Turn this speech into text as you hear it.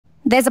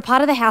There's a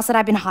part of the house that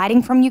I've been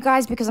hiding from you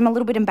guys because I'm a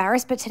little bit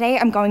embarrassed, but today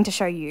I'm going to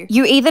show you.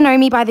 You either know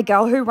me by the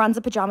girl who runs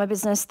a pajama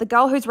business, the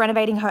girl who's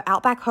renovating her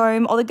outback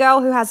home, or the girl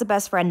who has a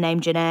best friend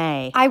named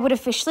Janae. I would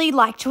officially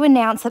like to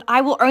announce that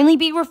I will only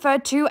be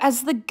referred to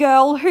as the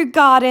girl who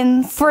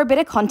gardens. For a bit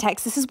of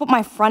context, this is what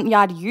my front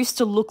yard used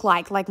to look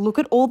like. Like, look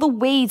at all the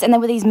weeds, and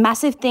there were these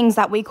massive things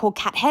that we call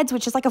cat heads,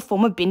 which is like a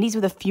form of bindies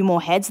with a few more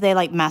heads. They're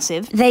like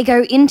massive. They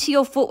go into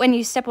your foot when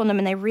you step on them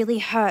and they really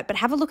hurt, but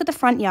have a look at the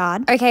front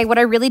yard. Okay, what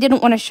I really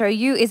didn't want to show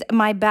you is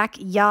my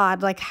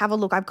backyard. Like, have a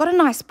look. I've got a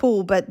nice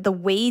pool, but the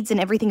weeds and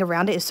everything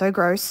around it is so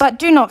gross. But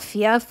do not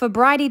fear, for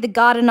Bridie the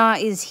gardener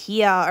is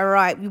here. All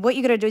right, what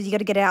you gotta do is you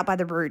gotta get it out by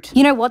the root.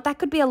 You know what? That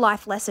could be a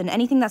life lesson.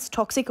 Anything that's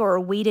toxic or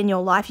a weed in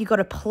your life, you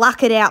gotta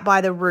pluck it out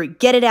by the root.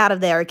 Get it out of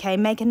there, okay?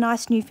 Make a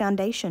nice new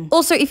foundation.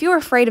 Also, if you're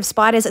afraid of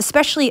spiders,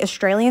 especially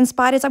Australian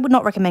spiders, I would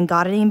not recommend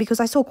gardening because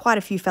I saw quite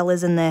a few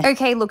fellas in there.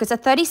 Okay, look, it's a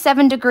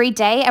 37-degree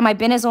day and my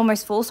bin is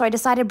almost full, so I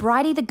decided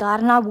Bridie the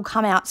gardener will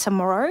come out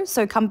tomorrow,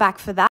 so come back for that.